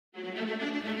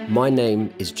My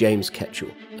name is James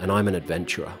Ketchell, and I'm an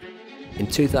adventurer. In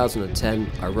 2010,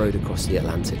 I rode across the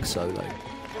Atlantic solo.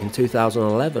 In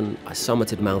 2011, I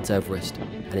summited Mount Everest,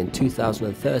 and in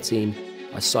 2013,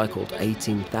 I cycled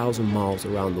 18,000 miles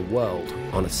around the world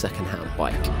on a second-hand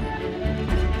bike.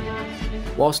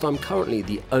 Whilst I'm currently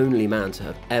the only man to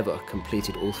have ever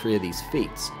completed all three of these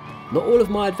feats, not all of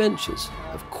my adventures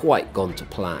have quite gone to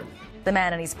plan. The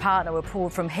man and his partner were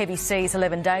pulled from heavy seas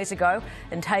 11 days ago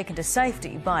and taken to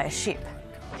safety by a ship.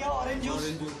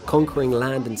 Conquering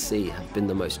land and sea have been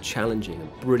the most challenging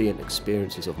and brilliant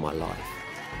experiences of my life.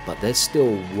 But there's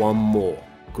still one more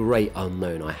great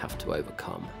unknown I have to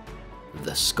overcome: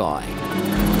 the sky.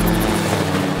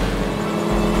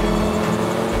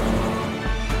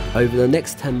 Over the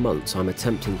next 10 months, I'm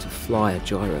attempting to fly a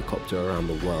gyrocopter around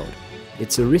the world.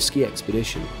 It's a risky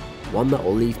expedition, one that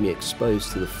will leave me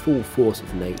exposed to the full force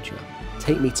of nature,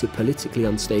 take me to politically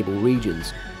unstable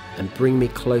regions, and bring me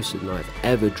closer than I've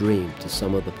ever dreamed to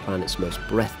some of the planet's most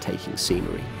breathtaking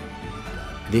scenery.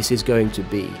 This is going to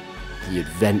be the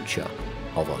adventure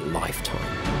of a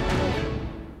lifetime.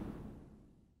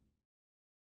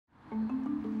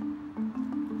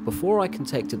 Before I can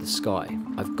take to the sky,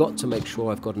 I've got to make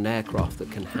sure I've got an aircraft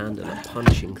that can handle a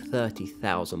punishing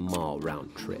 30,000-mile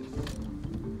round trip.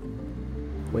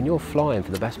 When you're flying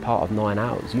for the best part of 9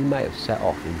 hours, you may have set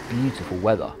off in beautiful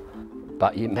weather,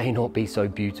 but it may not be so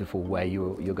beautiful where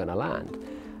you're going to land.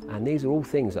 And these are all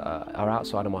things that are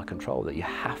outside of my control that you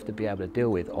have to be able to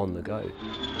deal with on the go.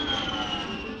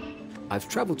 I've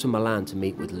travelled to Milan to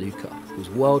meet with Luca, whose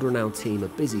world-renowned team are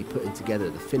busy putting together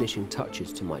the finishing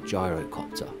touches to my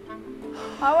gyrocopter.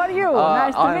 How are you?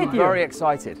 Nice to meet you. I'm very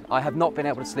excited. I have not been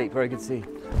able to sleep. Very good to see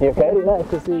you. You okay? Nice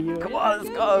to see you. Come on, let's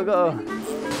go.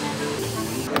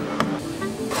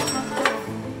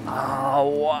 Oh,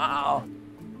 wow.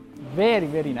 Very,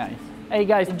 very nice. Hey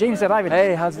guys, James arrived.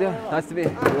 Hey, how's it doing? Nice to be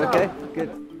here. You okay? Good.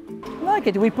 Like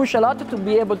it. We push a lot to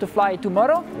be able to fly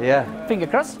tomorrow. Yeah. Finger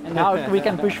crossed. And now we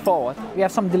can push forward. We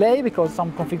have some delay because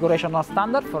some configuration not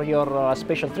standard for your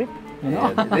special trip. You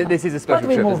know? Yeah, this is a special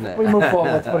trip, isn't it? We move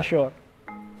forward for sure.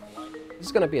 This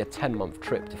is going to be a 10-month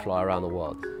trip to fly around the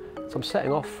world. So I'm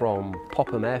setting off from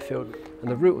Popham Airfield,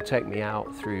 and the route will take me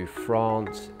out through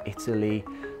France, Italy,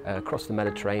 across the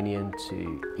Mediterranean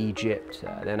to Egypt,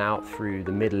 then out through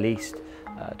the Middle East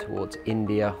towards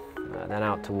India, then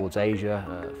out towards Asia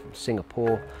from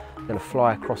Singapore. I'm going to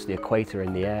fly across the equator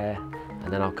in the air,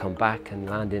 and then I'll come back and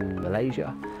land in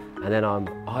Malaysia, and then I'm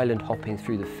island hopping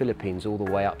through the Philippines all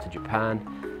the way up to Japan,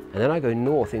 and then I go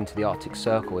north into the Arctic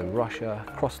Circle in Russia,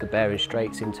 across the Bering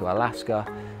Straits into Alaska,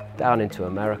 down into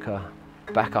America,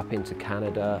 back up into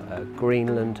Canada,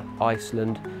 Greenland,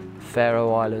 Iceland,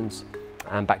 Faroe Islands,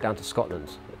 and back down to Scotland.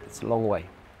 It's a long way.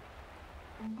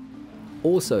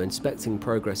 Also inspecting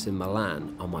progress in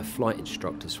Milan are my flight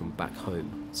instructors from back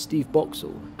home, Steve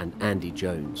Boxall and Andy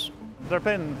Jones. There have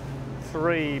been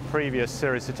 3 previous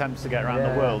serious attempts to get around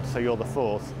the world, so you're the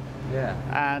 4th. Yeah.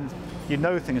 And you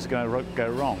know things are going to go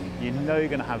wrong. You know you're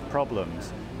going to have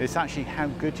problems. It's actually how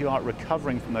good you are at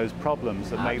recovering from those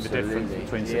problems that make the difference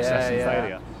between success and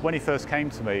failure. When he first came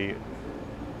to me,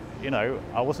 you know,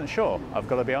 I wasn't sure, I've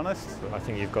got to be honest. I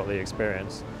think you've got the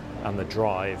experience and the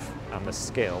drive and the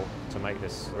skill to make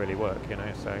this really work, you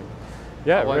know, so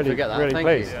yeah, really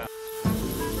pleased. Yeah.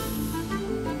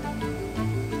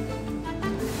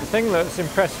 The thing that's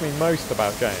impressed me most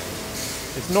about James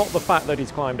is not the fact that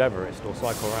he's climbed Everest or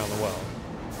cycled around the world,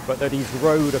 but that he's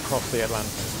rowed across the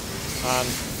Atlantic.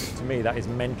 And to me, that is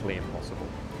mentally impossible.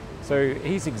 So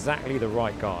he's exactly the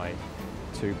right guy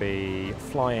to be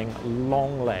flying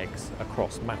long legs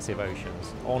across massive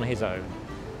oceans on his own,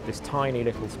 this tiny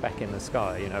little speck in the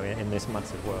sky, you know, in this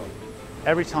massive world.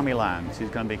 Every time he lands, he's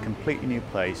going to be a completely new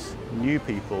place, new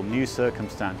people, new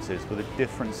circumstances with a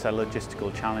different set of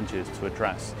logistical challenges to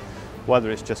address. Whether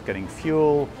it's just getting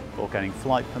fuel or getting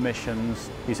flight permissions,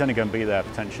 he's only going to be there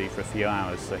potentially for a few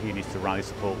hours, so he needs to rally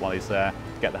support while he's there,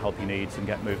 get the help he needs and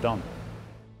get moved on.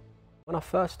 When I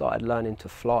first started learning to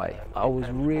fly, I was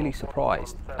really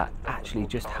surprised at actually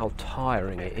just how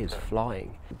tiring it is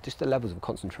flying. Just the levels of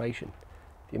concentration.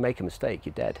 If you make a mistake,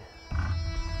 you're dead.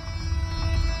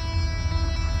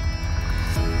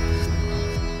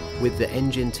 With the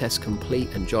engine test complete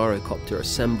and gyrocopter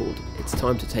assembled, it's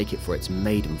time to take it for its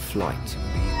maiden flight.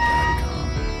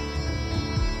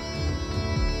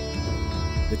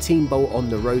 The team bolt on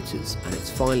the rotors and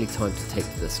it's finally time to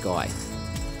take to the sky.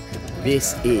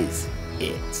 This is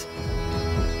it.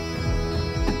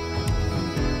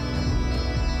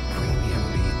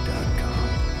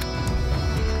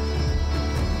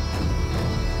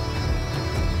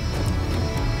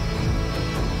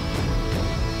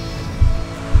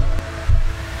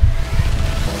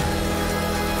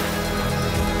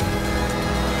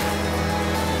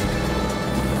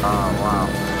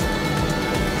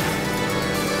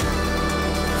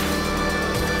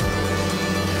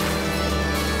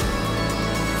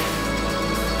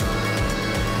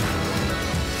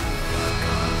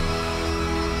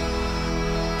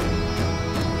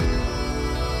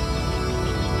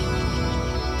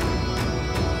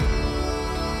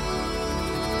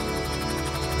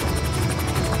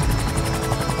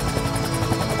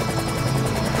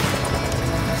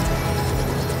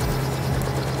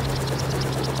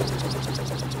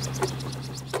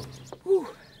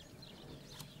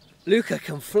 Luca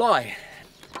can fly.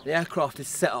 The aircraft is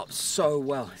set up so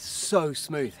well, it's so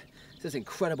smooth. This is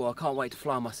incredible, I can't wait to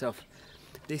fly myself.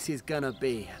 This is gonna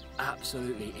be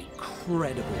absolutely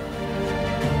incredible.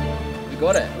 We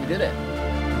got it, we did it.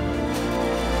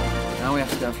 Now we have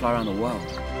to go and fly around the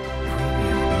world.